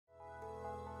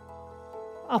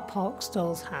Uppark's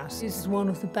doll's house. This is one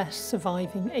of the best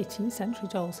surviving 18th century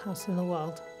doll's house in the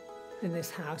world. In this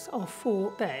house are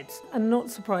 4 beds, and not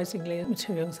surprisingly,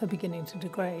 materials are beginning to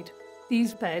degrade.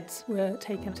 These beds were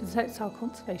taken to the Textile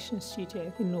Conservation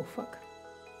Studio in Norfolk.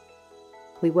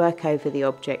 We work over the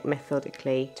object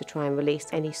methodically to try and release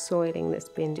any soiling that's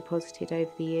been deposited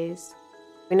over the years.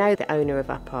 We know the owner of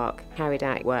Uppark carried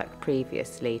out work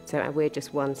previously, so we're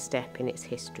just one step in its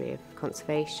history of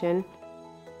conservation.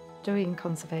 Doing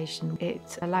conservation,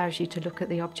 it allows you to look at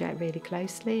the object really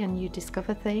closely and you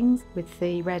discover things. With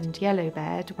the red and yellow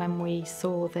bed, when we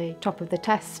saw the top of the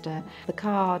tester, the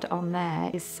card on there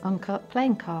is uncut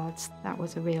playing cards. That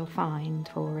was a real find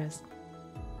for us.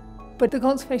 But the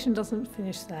conservation doesn't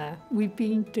finish there. We've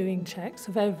been doing checks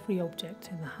of every object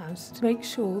in the house to make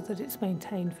sure that it's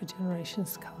maintained for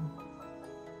generations to come.